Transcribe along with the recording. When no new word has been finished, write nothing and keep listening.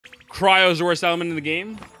Cryo's the worst element in the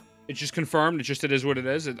game. It's just confirmed. It is what it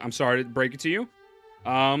is. I'm sorry to break it to you.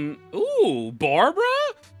 Ooh, Barbara?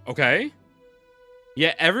 Okay.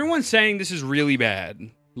 Yeah, everyone's saying this is really bad.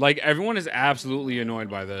 Like, everyone is absolutely annoyed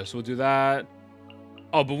by this. We'll do that.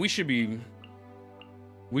 Oh, but we should be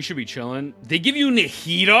chilling. They give you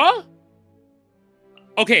Nahida?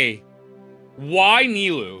 Okay. Why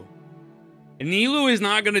Nilu? Nilu is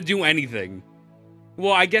not gonna do anything.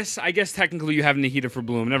 Well, I guess technically you have Nahida for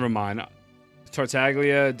Bloom. Never mind.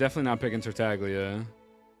 Tartaglia, definitely not picking Tartaglia.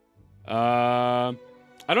 I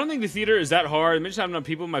don't think the theater is that hard. I just have enough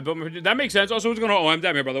people in my build. That makes sense. Also, what's going on? Oh, I'm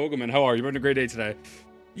Damn here, brother. Welcome in. How are you? You're having a great day today.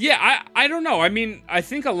 Yeah, I don't know. I mean, I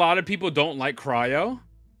think a lot of people don't like Cryo,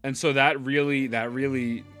 and so that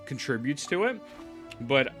really contributes to it.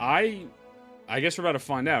 But I guess we're about to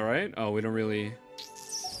find out, right? Oh, we don't really.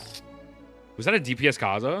 Was that a DPS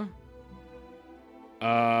Kaza?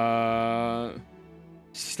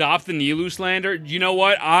 Stop the Nilu slander. You know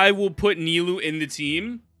what? I will put Nilu in the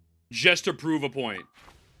team just to prove a point.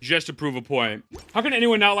 Just to prove a point. How can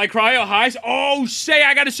anyone not like Cryo? Hi. Oh, Say,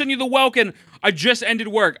 I gotta send you the welcome. I just ended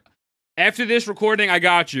work. After this recording, I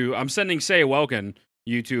got you. I'm sending Say a welcome.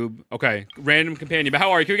 YouTube. Okay. Random companion. But how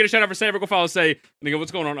are you? Can we get a shout out for Say? Go follow Say. Nigga,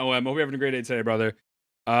 what's going on, OM? Hope you're having a great day today, brother.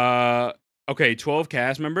 Okay, 12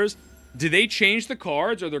 cast members. Did they change the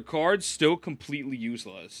cards? Or are their cards still completely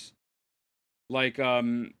useless? Like,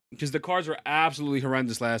 because the cards were absolutely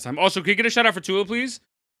horrendous last time. Also, can you get a shout out for Tula, please?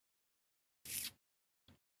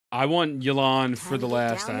 I want Yelan for the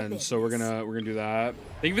last end, so we're gonna do that.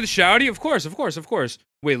 Thank you for the shouty. Of course.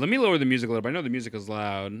 Wait, let me lower the music a little bit. I know the music is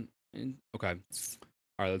loud. Okay. All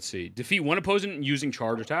right, let's see. Defeat one opponent using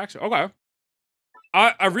charge attacks. Okay.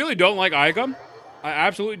 I really don't like Ayaka. I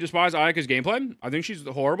absolutely despise Ayaka's gameplay. I think she's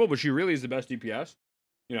horrible, but she really is the best DPS.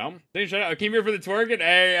 You know? I came here for the twerking.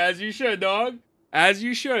 Hey, as you should, dog. As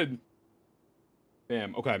you should.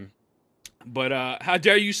 Bam. Okay. But how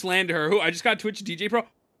dare you slander her? Who? I just got Twitch DJ Pro.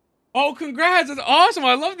 Oh, congrats. That's awesome.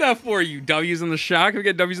 I love that for you. W's in the shot. Can we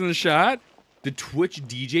get W's in the shot? The Twitch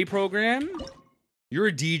DJ program? You're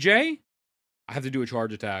a DJ? I have to do a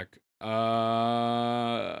charge attack. I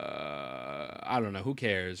don't know. Who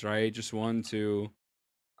cares, right? Just 1, 2,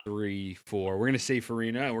 3, 4. We're going to save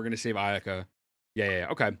Farina and we're going to save Ayaka. Yeah.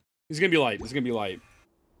 Okay. This is going to be light.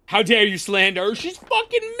 How dare you slander her? She's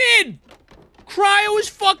fucking mid. Cryo is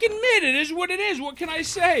fucking mid. It is what it is. What can I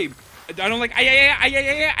say? I don't like.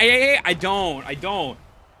 I don't.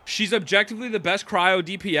 She's objectively the best Cryo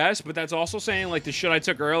DPS, but that's also saying like the shit I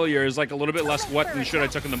took earlier is like a little bit less wet than the shit I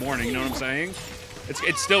took in the morning. You know what I'm saying?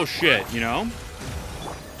 It's still shit, you know?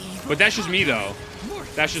 But that's just me, though.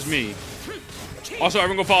 That's just me. Also,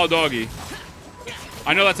 everyone go follow Doggy.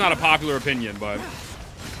 I know that's not a popular opinion, but...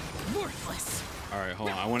 Alright, hold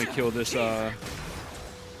on. I want to kill this, Oh,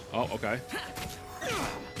 okay.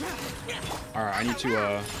 Alright, I need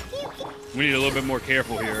to, we need a little bit more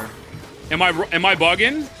careful here. Am I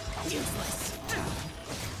bugging?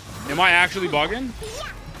 Am I actually bugging?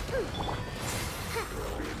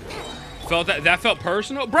 That felt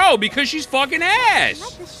personal? Bro, because she's fucking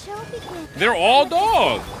ass. They're all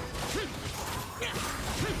dog.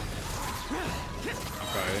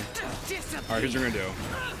 Okay. Alright, here's what we're gonna do.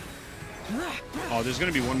 Oh, there's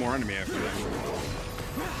gonna be one more enemy after that.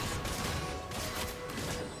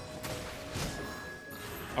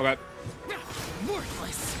 Okay.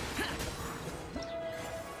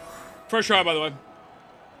 First try, by the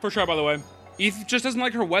way. Eth just doesn't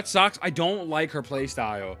like her wet socks. I don't like her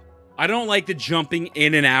playstyle. I don't like the jumping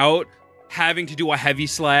in and out, having to do a heavy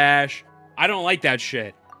slash. I don't like that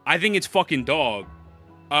shit. I think it's fucking dog.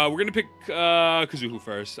 We're gonna pick Kazuhu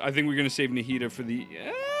first. I think we're gonna save Nahida for the...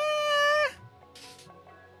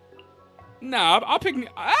 Nah, I'll pick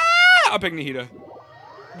Nahida.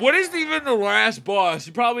 What is even the last boss?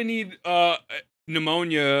 You probably need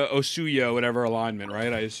Pneumonia, Osuya, whatever alignment,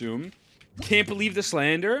 right? I assume. Can't believe the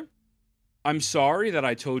slander. I'm sorry that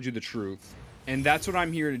I told you the truth. And that's what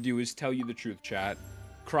I'm here to do, is tell you the truth, chat.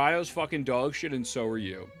 Cryo's fucking dog shit, and so are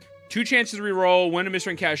you. 2 chances to reroll, win a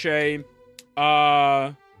mystery and cachet. Wait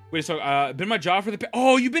a second, been my job for the...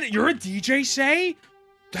 Oh, you're a DJ, Say?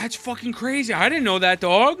 That's fucking crazy. I didn't know that,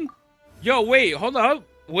 dog. Yo, wait, hold up.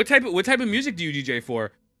 What type of music do you DJ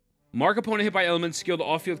for? Mark opponent hit by elements, skill to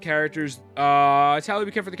off-field characters. Tally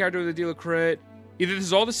be careful for the character with a deal of crit. Either this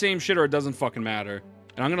is all the same shit or it doesn't fucking matter.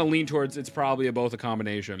 And I'm gonna lean towards it's probably both a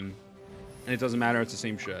combination. And it doesn't matter, it's the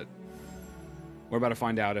same shit. We're about to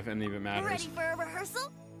find out if any of it matters. Ready for a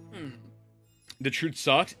rehearsal? The truth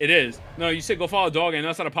sucks? It is. No, you said go follow dog, and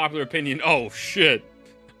that's not a popular opinion. Oh, shit.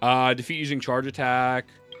 Defeat using charge attack.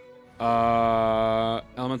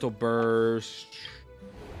 Elemental burst.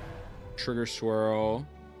 Trigger swirl.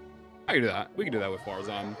 I can do that. We can do that with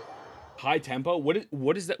Farzan. High tempo? What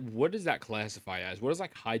is that? What does that classify as? What is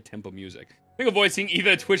like high tempo music? I think avoid seeing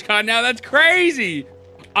Eva at TwitchCon now. That's crazy.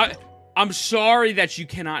 I'm sorry that you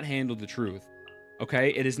cannot handle the truth. Okay?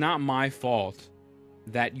 It is not my fault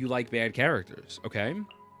that you like bad characters. Okay?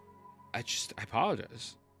 I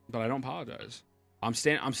apologize. But I don't apologize. I'm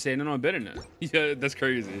standing on bitterness. Yeah, that's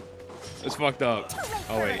crazy. It's fucked up.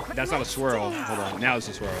 Oh wait, that's not a swirl. Hold on, now it's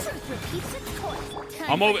a swirl.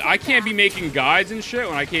 I can't be making guides and shit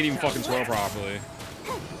when I can't even fucking swirl properly.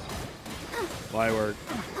 Light work.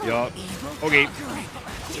 Yup. Okay.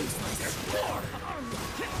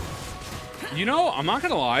 You know, I'm not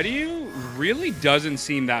gonna lie to you. Really doesn't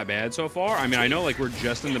seem that bad so far. I mean, I know like we're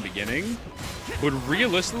just in the beginning, but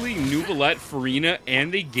realistically, Nuvolette, Farina,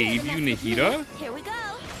 and they gave you Nahida. Here we go.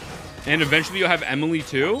 And eventually you'll have Emily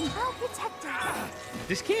too.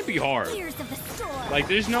 This can't be hard. Like,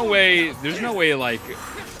 there's no way, like,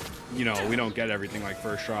 you know, we don't get everything like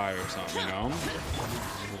first try or something, you know?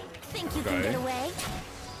 Think you can get away?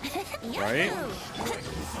 Right?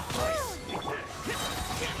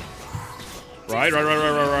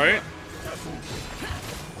 Right.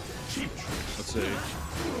 Let's see.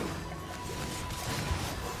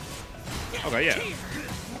 Okay, yeah.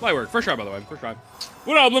 Light work. First try, by the way. First try.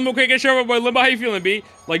 What up, Limbo? Okay, get share boy Limbo. How you feeling, B?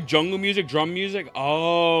 Like jungle music, drum music?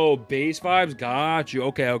 Oh, bass vibes? Got you.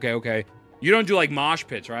 Okay. You don't do like mosh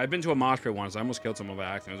pits, right? I've been to a mosh pit once. I almost killed someone by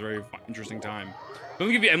accident. It was a very interesting time.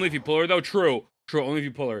 Don't give you Emily if you pull her, though. True. Only if you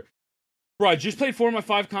pull her. Bro, I just played 4 of my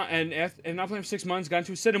 5 and not playing for 6 months. Got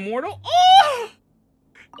into a set Immortal. Oh!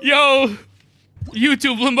 Yo!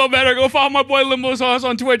 YouTube, Limbo better. Go follow my boy Limbo's house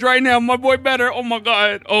on Twitch right now. My boy better. Oh my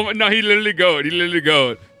god. Oh, no, he literally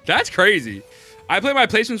goat. That's crazy. I play my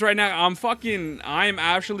placements right now. I'm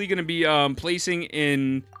actually going to be placing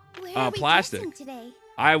in plastic. Today?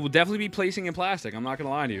 I will definitely be placing in plastic. I'm not going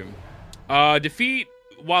to lie to you. Defeat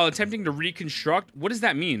while attempting to reconstruct. What does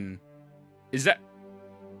that mean?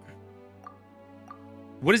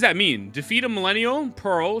 What does that mean? Defeat a Millennial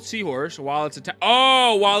Pearl Seahorse while it's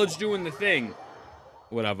while it's doing the thing.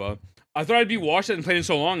 Whatever. I thought I'd be washed and played in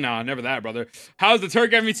so long now. Never that, brother. How's the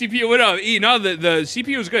Turk having CPU? What up? No, the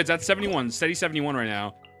CPU is good. It's at 71. Steady 71 right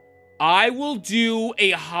now. I will do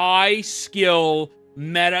a high skill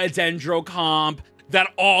meta dendro comp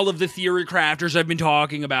that all of the theory crafters have been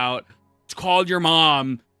talking about. It's called Your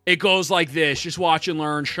Mom. It goes like this. Just watch and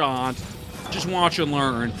learn, Shant. Just watch and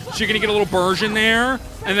learn. So you're gonna get a little version there,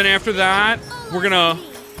 and then after that, we're gonna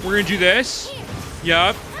do this.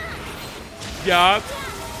 Yup.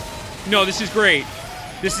 No, this is great.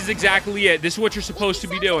 This is exactly it. This is what you're supposed to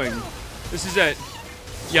be doing. This is it.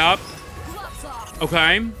 Yup.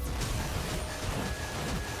 Okay.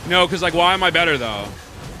 No, because, like, why am I better, though?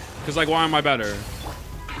 Because, like, why am I better?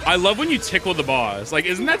 I love when you tickle the boss. Like,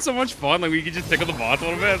 isn't that so much fun? Like, we can just tickle the boss a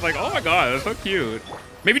little bit. It's like, oh my god, that's so cute.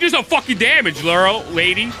 Maybe do some fucking damage,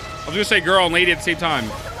 lady. I was gonna say girl and lady at the same time.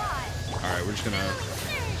 Alright, we're just gonna...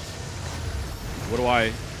 What do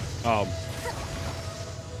I... Oh.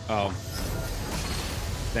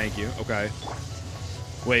 Thank you. Okay.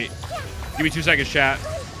 Wait. Give me 2 seconds, chat.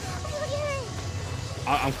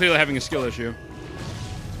 I'm clearly having a skill issue.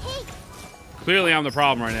 Clearly, I'm the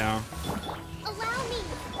problem right now.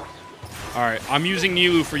 Alright, I'm using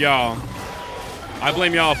Nilu for y'all. I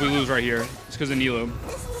blame y'all if we lose right here. It's because of Nilu.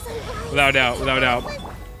 Without doubt.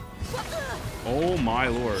 Oh my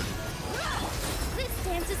lord.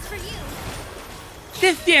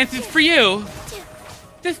 This dance is for you.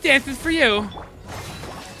 This dance is for you.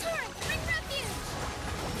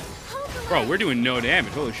 Bro, we're doing no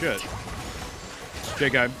damage. Holy shit.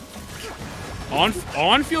 J-Guy.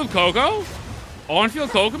 On-field Coco?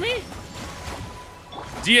 On-field Coco me?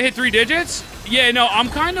 Do you hit 3 digits? Yeah, no, I'm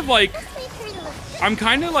kind of like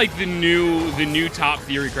the new top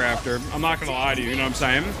theory crafter. I'm not gonna lie to you, you know what I'm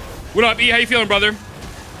saying? What up, E? How you feeling, brother?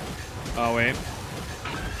 Oh, wait.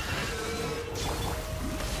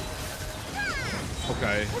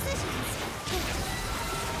 Okay.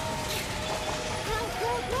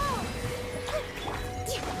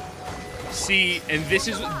 See, and this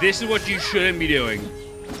is what you shouldn't be doing.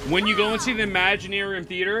 When you go and see the Imaginarium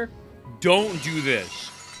Theater, don't do this.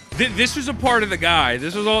 This was a part of the guide.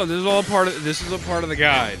 This was a part of the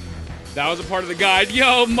guide. That was a part of the guide.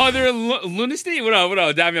 Yo, Mother Lunacy, what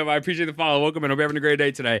up? Damn it, I appreciate the follow. Welcome, and hope you're having a great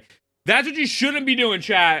day today. That's what you shouldn't be doing,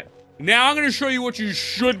 chat. Now I'm gonna show you what you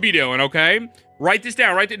should be doing. Okay, write this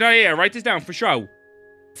down. Write this down for sure.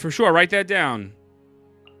 For sure, write that down.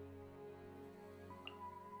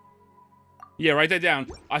 Yeah, write that down.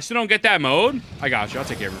 I still don't get that mode. I got you. I'll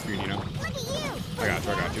take care of it for you, Nino. I got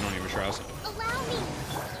you. Don't even stress.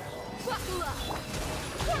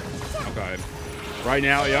 Okay. Right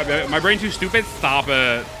now, yeah, my brain too stupid? Stop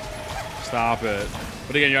it. Stop it.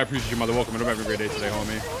 But again, yeah, I appreciate your mother. Welcome. I hope you have a great day today,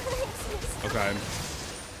 homie. Okay.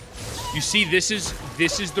 You see, this is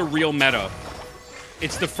the real meta.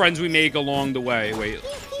 It's the friends we make along the way. Wait,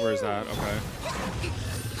 where is that? Okay.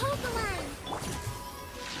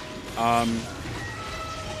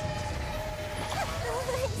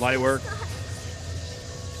 Light work.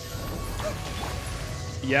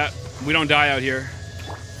 Yeah, we don't die out here.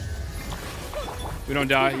 We don't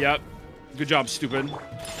die. Yep. Good job, stupid.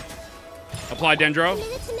 Apply Dendro.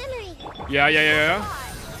 Yeah.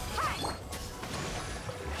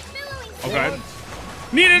 Okay.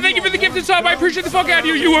 Nina, thank you for the gifted sub. I appreciate the fuck out of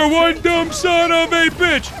you. You are one dumb son of a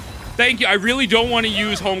bitch. Thank you. I really don't want to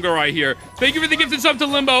use Homegirl right here. Thank you for the gifted sub to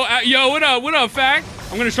Limbo. Yo, what up? What up, Fact?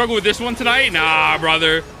 I'm going to struggle with this one tonight. Nah,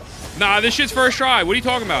 brother. Nah, this shit's first try. What are you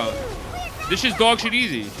talking about? This shit's dog shit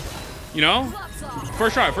easy. You know?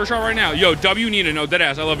 First try right now. Yo, W Nina. No,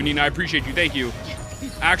 deadass. I love you, Nina. I appreciate you. Thank you.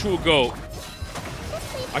 Actual goat.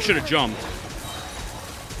 I should have jumped.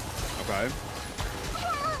 Okay.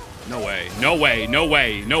 No way. No way. No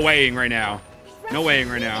way. No weighing right now. No weighing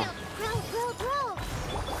right now.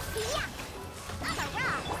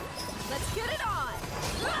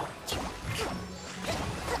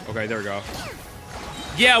 Okay, there we go.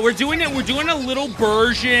 Yeah, we're doing it. We're doing a little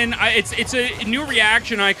version. It's a new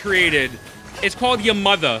reaction I created. It's called Your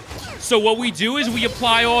Mother. So what we do is we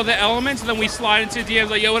apply all the elements and then we slide into DMs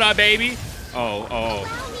like, yo, what up, baby? Oh.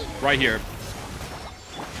 Right here.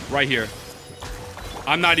 Right here.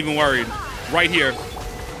 I'm not even worried. Right here.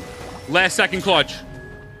 Last second clutch.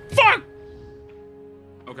 Fuck!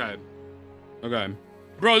 Okay. Okay.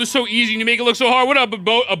 Bro, this is so easy. You make it look so hard. What up,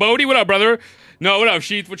 Bodie? What up, brother? No, what up,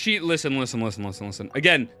 Sheath? What Sheath? Listen.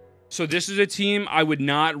 Again, so this is a team I would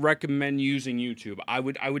not recommend using YouTube. I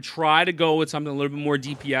would try to go with something a little bit more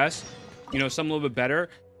DPS. You know, something a little bit better.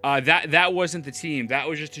 That wasn't the team. That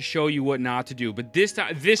was just to show you what not to do. But this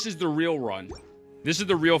time, this is the real run. This is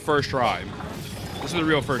the real first try. This is the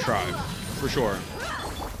real first try. For sure.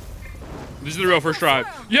 This is the real first try.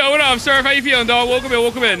 Yo, what up, Surf? How you feeling, dog?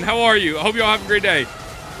 Welcome in. How are you? I hope you all have a great day.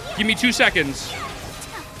 Give me 2 seconds.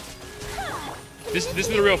 This is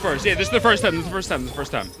the real first. Yeah, this is the first time. This is the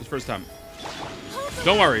first time.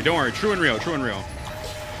 Don't worry. True and real.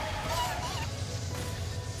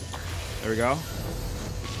 There we go.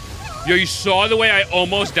 Yo, you saw the way I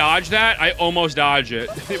almost dodged that? I almost dodged it.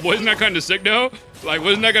 Wasn't that kind of sick, though? Like,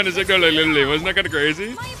 wasn't that kind of sick, though? Like, literally, wasn't that kind of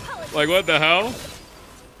crazy? Like, what the hell?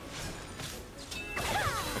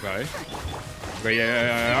 Okay. Okay,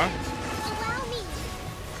 yeah.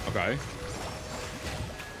 Okay.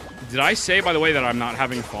 Did I say, by the way, that I'm not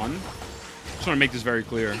having fun? Just want to make this very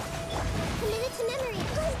clear.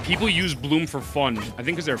 People use Bloom for fun. I think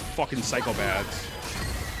because they're fucking psychopaths.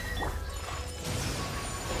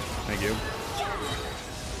 Thank you.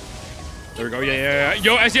 There we go. Yeah.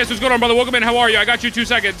 Yo, SES, what's going on, brother? Welcome in. How are you? I got you 2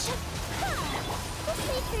 seconds.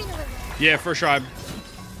 Yeah, first try.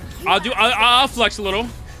 I'll flex a little.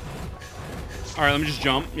 All right, let me just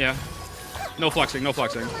jump. Yeah. No flexing.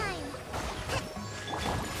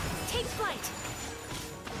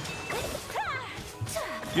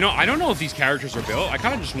 You know, I don't know if these characters are built. I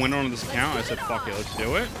kind of just went on this account. I said, fuck it, let's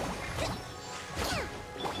do it.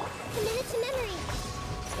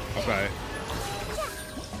 Okay.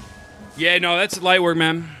 Yeah, no, that's light work,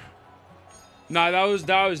 man. Nah, that was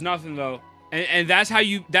nothing though. And that's how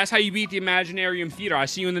you beat the Imaginarium Theater. I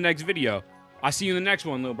see you in the next video. I see you in the next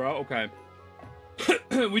one, little bro. Okay.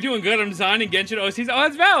 We doing good. I'm designing Genshin OCs. Oh,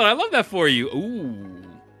 that's valid. I love that for you. Ooh.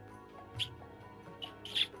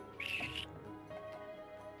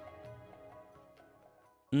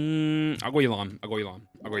 I'll go Elon. We'll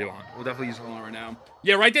definitely use Elon right now.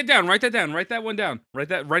 Yeah, write that down. Write that one down. Write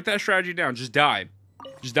that strategy down. Just die.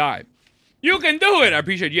 You can do it. I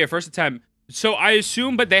appreciate it. Yeah, first attempt. So I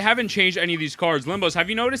assume, but they haven't changed any of these cards. Limbos, have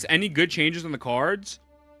you noticed any good changes on the cards?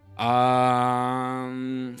 I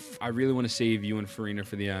really want to save you and Farina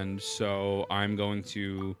for the end, so I'm going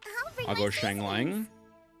to... I'll go Shang Lang.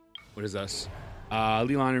 What is this?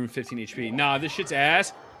 Leland 15 HP. Nah, this shit's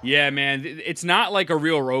ass. Yeah, man, it's not like a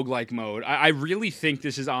real roguelike mode. I really think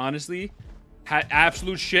this is honestly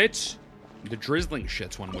absolute shits. The drizzling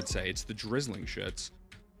shits, one would say. It's the drizzling shits.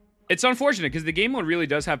 It's unfortunate because the game mode really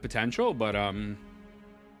does have potential, but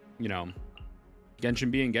you know, Genshin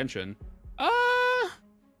being Genshin. Do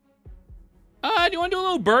you want to do a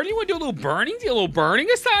little burning? You want to do a little burning? Do a little burning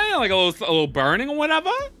this time? Like a little burning or whatever?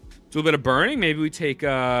 Do a little bit of burning. Maybe we take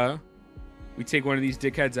one of these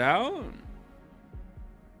dickheads out.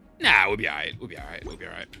 Nah, we'll be alright.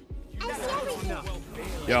 I see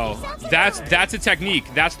everything. Yo, that's a technique.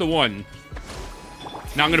 That's the one.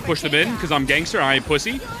 Now I'm gonna push them in because I'm gangster. I ain't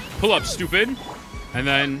pussy. Pull up, stupid. And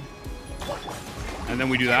then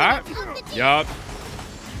we do that. Yup.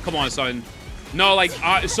 Come on, son. No, like,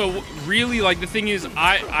 so really, like, the thing is,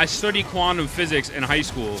 I studied quantum physics in high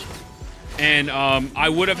school, and I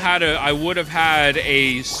would have had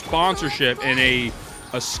a sponsorship and a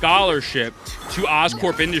scholarship to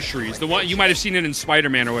Oscorp Industries. The one you might have seen it in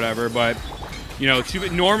Spider-Man or whatever, but you know,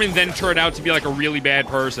 Norman then turned out to be like a really bad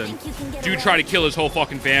person. Dude tried to kill his whole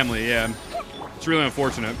fucking family. Yeah, it's really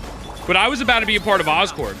unfortunate. But I was about to be a part of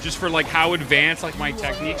Oscorp just for like how advanced like my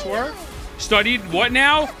techniques were. Studied what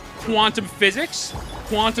now? Quantum physics?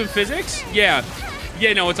 Quantum physics? Yeah.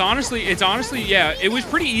 Yeah, no, it's honestly, yeah, it was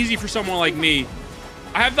pretty easy for someone like me.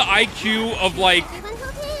 I have the IQ of like,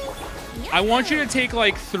 I want you to take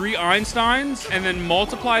like 3 Einsteins and then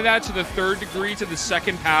multiply that to the 3rd degree to the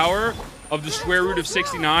 2nd power of the square root of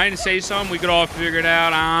 69 and say something, we could all figure it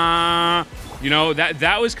out. You know,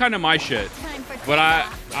 that was kind of my shit. But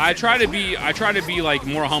I try to be like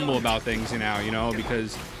more humble about things, you know,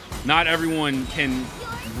 because not everyone can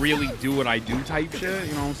really do what I do type shit,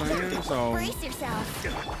 you know what I'm saying? So,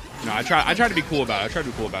 no, I try to be cool about it. I try to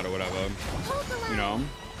be cool about it, whatever. You know?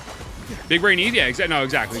 Big brain easy? Yeah,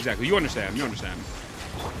 exactly. You understand.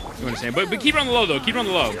 But keep it on the low, though. Keep it on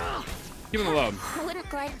the low. Keep it on the low.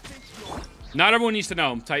 Not everyone needs to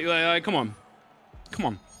know. Come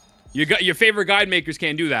on. Your favorite guide makers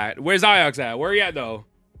can't do that. Where's Iox at? Where are you at, though?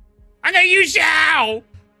 I'm gonna use Xiao!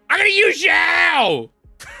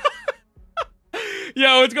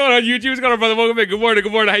 Yo, what's going on, YouTube? What's going on, brother? Welcome in.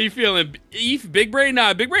 Good morning. How you feeling? Eve, big brain?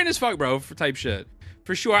 Nah, big brain as fuck, bro, for type shit.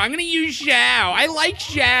 For sure. I'm gonna use Xiao. I like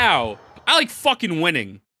Xiao. I like fucking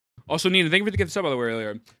winning. Also, Nina, thank you for the gift sub, by the way,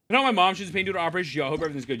 earlier. I know my mom, she's a pain due to operation. Yo, I hope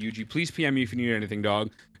everything's good, Yuji. Please PM me if you need anything,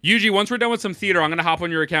 dog. Yuji, once we're done with some theater, I'm gonna hop on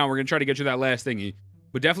your account. We're gonna try to get you that last thingy.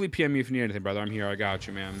 But definitely PM me if you need anything, brother. I'm here. I got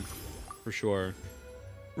you, man. For sure.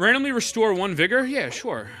 Randomly restore 1 vigor? Yeah,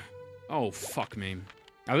 sure. Oh, fuck me.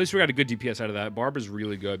 At least we got a good DPS out of that. Barbara's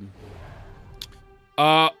really good.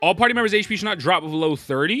 All party members' HP should not drop below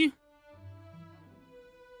 30.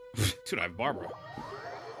 Dude, I have Barbara.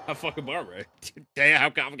 I fucking Barbara. Damn,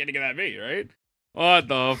 how complicated can that be, right? What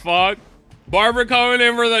the fuck? Barbara coming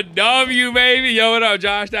in for the W, baby. Yo, what up,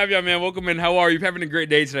 Josh? Davia, man. Welcome in. How are you? Having a great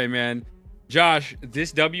day today, man. Josh,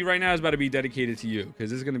 this W right now is about to be dedicated to you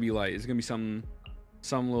because this is gonna be light. It's gonna be some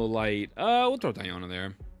little light. We'll throw Diana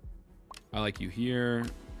there. I like you here.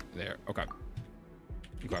 There. Okay.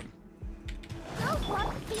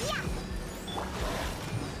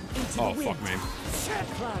 Oh, fuck me.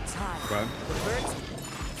 Okay.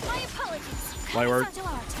 Light work.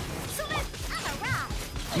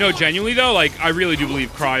 No, genuinely though, like, I really do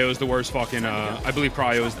believe Cryo is the worst fucking, I believe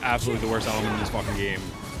Cryo is absolutely the worst element in this fucking game.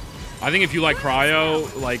 I think if you like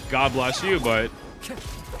Cryo, like, God bless you, but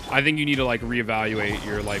I think you need to, like, reevaluate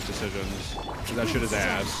your life decisions. That shit is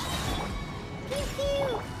ass.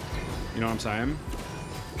 You know what I'm saying?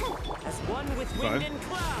 As one with wind and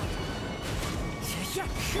cloud.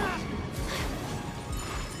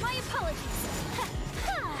 My apologies.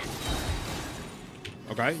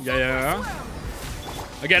 Okay, yeah.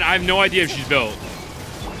 Again, I have no idea if she's built.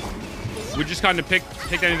 We just kind of pick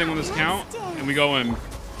anything on this account, and we go in.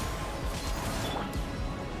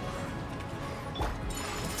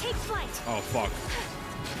 Take flight. Oh, fuck.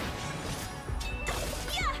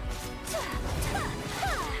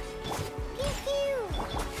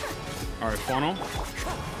 Alright, funnel.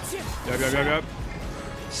 Yep.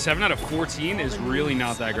 7 out of 14 is really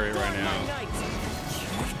not that great right now.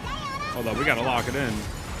 Hold up, we gotta lock it in.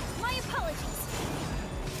 My apologies.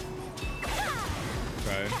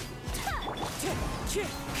 Okay.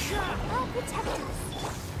 I'll protect us.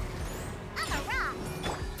 I'm a rock.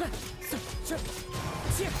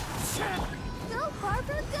 Go,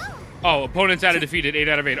 Barbara, go. Oh, opponents added defeated. 8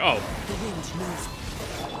 out of 8. Oh.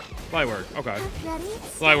 Light work. Okay.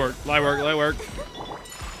 Light work.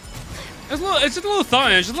 It's just a little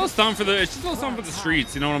fun. It's just a little fun for the. It's just a little fun for the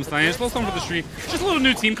streets. You know what I'm saying? It's a little fun for the street. Just a little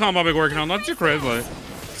new team combo I've been working on. Not too crazy.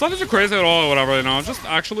 It's not too crazy at all or whatever. You know, just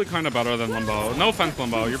actually kind of better than Limbo. No offense,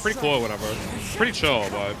 Limbo. You're pretty cool or whatever. Pretty chill,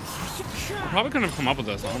 but I probably couldn't have come up with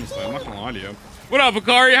this. Honestly, I'm not gonna lie to you. What up,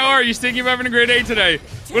 Akari? How are you? Stinky, you having a great day today.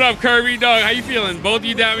 What up, Kirby? Dog, how you feeling? Both of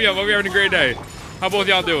you down me up. Hope you're having a great day. How both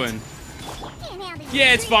y'all doing?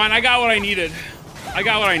 Yeah, it's fine. I got what I needed.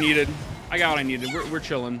 We're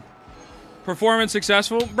chilling. Performance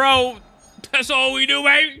successful? Bro, that's all we do,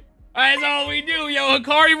 baby. That's all we do. Yo,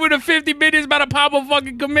 Hikari with a 50 minutes about to pop a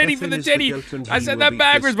fucking committee for the titty. I said that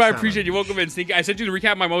backwards, but I appreciate you. Welcome in, Sneaky. I sent you the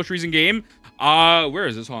recap of my most recent game. Where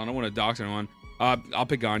is this? Hold on, I don't want to dox anyone. I'll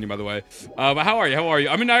pick on you, by the way. But how are you? How are you?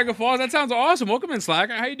 I'm in Niagara Falls. That sounds awesome. Welcome in,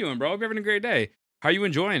 Slacker. How you doing, bro? Hope you're having a great day. How are you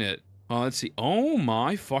enjoying it? Let's see. Oh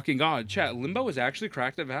my fucking god. Chat, Limbo is actually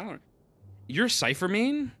cracked at Valorant. You're Cypher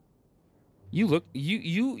main? You look,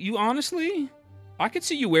 you honestly, I could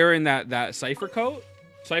see you wearing that Cypher coat,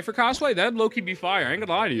 Cypher cosplay. That'd low-key be fire. I ain't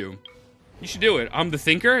gonna lie to you. You should do it. I'm the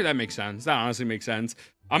thinker. That makes sense. That honestly makes sense.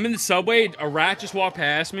 I'm in the subway. A rat just walked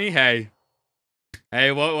past me. Hey,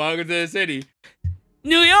 welcome to the city.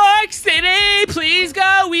 New York City, please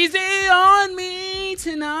go easy on me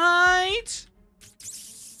tonight.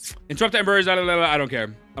 Interrupt the embers. I don't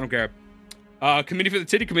care. I don't care. Committee for the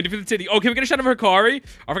titty. Committee for the titty. Oh, can we get a shot of Hikari?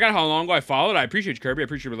 I forgot how long ago I followed. I appreciate you, Kirby. I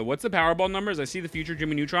appreciate it. What's the Powerball numbers? I see the future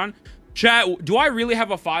Jimmy Neutron. Chat, do I really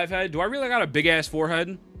have a 5 head? Do I really got a big ass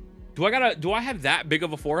forehead? Do I have that big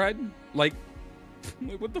of a forehead? Like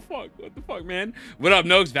what the fuck? What the fuck, man? What up,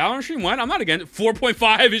 Noakes? Valorant stream? What? I'm not against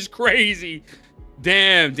 4.5 is crazy.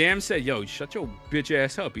 Damn said, yo, shut your bitch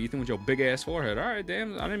ass up, Ethan, with your big ass forehead. All right,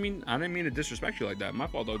 damn. I didn't mean to disrespect you like that. My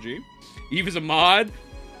fault, OG. Eve is a mod.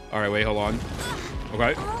 All right, wait, hold on.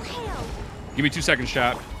 Okay. Give me 2 seconds,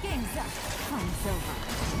 chat. All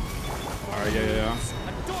right, yeah.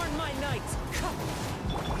 Adorn my night.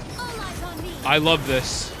 I love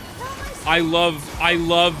this. I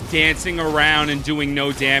love dancing around and doing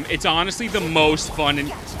no damn. It's honestly the most fun,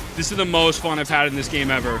 and this is the most fun I've had in this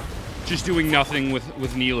game ever. Just doing nothing with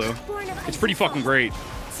Nilu. It's pretty fucking great.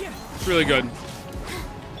 It's really good.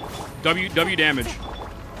 W damage.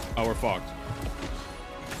 Oh, we're fucked.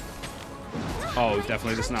 Oh,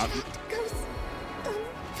 definitely this not.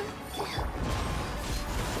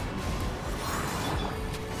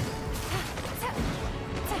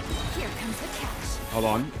 Hold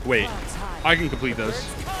on. Wait. I can complete this.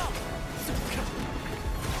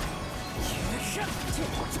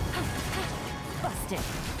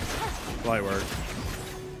 Light work.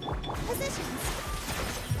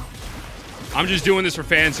 I'm just doing this for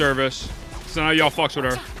fan service. So now y'all fucks with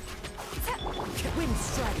her.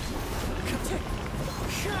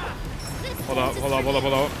 Hold up.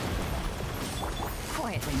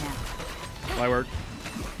 Quietly now. Light work.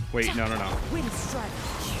 Wait, no.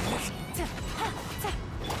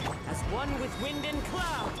 As one with wind and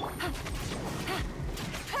cloud.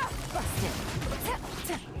 Busted.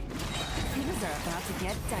 Things are about to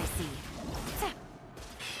get dicey.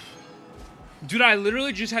 Dude, I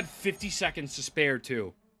literally just had 50 seconds to spare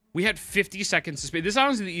too. We had 50 seconds to spare. This is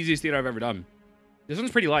honestly the easiest theater I've ever done. This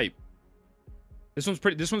one's pretty light. This one's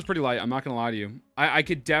pretty light. I'm not gonna lie to you. I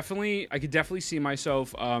could definitely see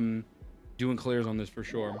myself doing clears on this for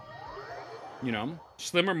sure. You know,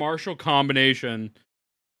 Slim or Marshall combination.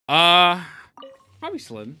 Probably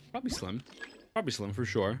Slim for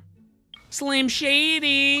sure. Slim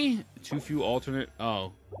Shady. Too few alternate.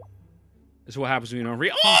 Oh, this is what happens when you don't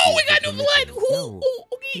read. Oh, we got Nouvellette.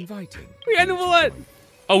 Inviting. We got Nouvellette.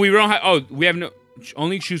 Oh, we don't have. Oh, we have no.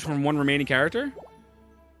 Only choose from one remaining character.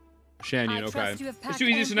 Shannon, okay. It's too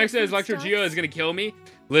easy. So next day is Electro Geo is gonna kill me.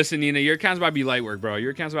 Listen, Nina, your account's about to be light work, bro. Your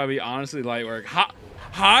account's about to be honestly light work.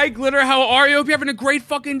 Hi, Glitter. How are you? Hope you're having a great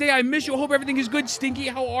fucking day. I miss you. I hope everything is good. Stinky,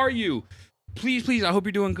 how are you? Please. I hope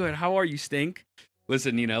you're doing good. How are you, Stink?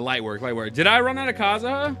 Listen, Nina, light work. Did I run out of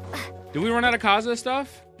Kaza? Did we run out of Kaza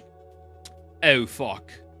stuff? Oh,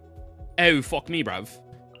 fuck. Oh, fuck me, bruv.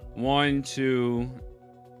 1, 2,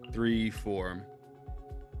 3, 4.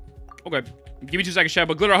 Okay. Give me 2 seconds, chat.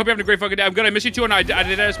 But Glitter, I hope you're having a great fucking day. I'm good. I miss you too, and I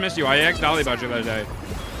did just miss you. I asked Dolly about you the other day.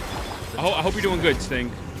 I hope you're doing good,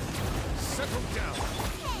 Stink. Settle down.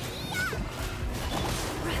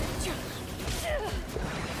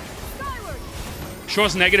 Show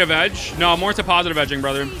us negative edge? No, I'm more into positive edging,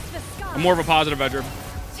 brother. I'm more of a positive edger.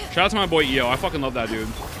 Shout out to my boy EO. I fucking love that dude.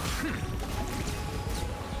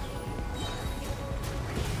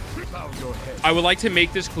 I would like to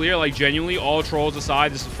make this clear, like genuinely, all trolls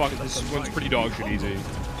aside, this one's pretty dog shit easy.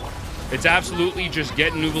 It's absolutely just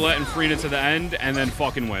get Nouvellette and Freenet to the end and then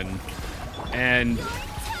fucking win. And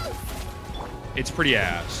it's pretty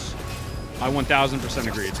ass. I 1000%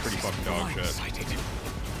 agree. It's pretty fucking dog shit.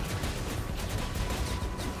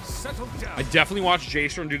 I definitely watched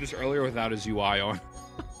Jason do this earlier without his UI on.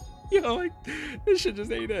 Yo, like, this shit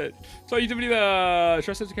just ain't it. So you did the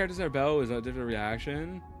trust the characters at Bell is a different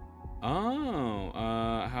reaction. Oh,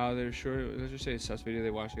 how they're sure. Let's just say a sus video they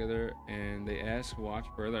watch together and they ask watch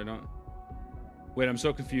further. I don't. Wait, I'm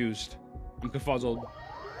so confused. I'm confuzzled.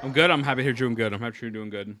 I'm good. I'm happy to hear Drew. I'm good. I'm happy to hear you're doing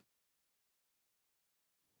good.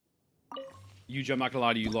 I'm not gonna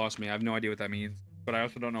lie to you. You lost me. I have no idea what that means, but I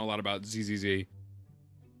also don't know a lot about ZZZ.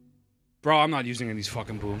 Bro, I'm not using any of these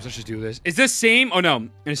fucking booms. Let's just do this. Is this same? Oh, no.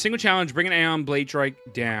 In a single challenge, bring an Aeon Blade Strike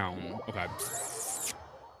down. Okay.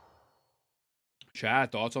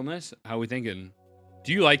 Chat, thoughts on this? How are we thinking?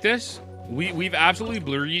 Do you like this? We've absolutely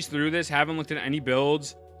breezed through this. Haven't looked at any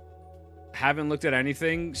builds. Haven't looked at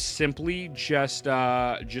anything. Simply just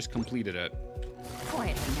completed it.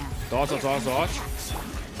 Quietly now. Thoughts?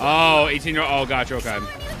 Oh, 18-year-old. Oh, gotcha. Okay.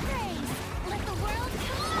 Let the world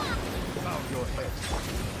come. Bow your head.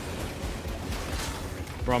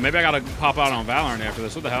 Bro, maybe I gotta pop out on Valorant after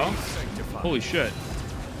this. What the hell? Sanctify. Holy shit.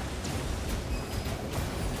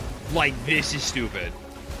 Like, this is stupid.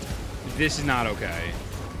 This is not okay.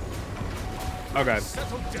 Okay.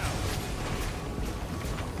 Settle down.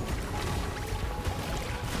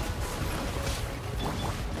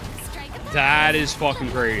 Strike at the That is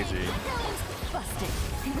fucking crazy. busted.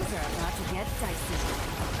 Things are about to get dicey.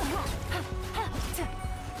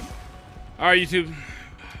 Alright, YouTube.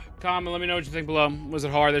 Comment, let me know what you think below. Was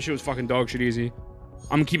it hard? That shit was fucking dog shit easy.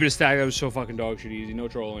 I'm gonna keep it a stack. That was so fucking dog shit easy. No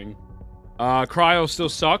trolling. Cryo still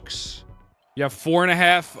sucks. You have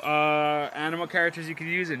 4.5 anemo characters you could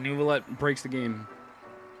use, and Nuvolette breaks the game.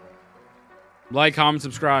 Like, comment,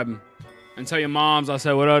 subscribe. And tell your moms I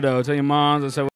said what I do. Tell your moms I said what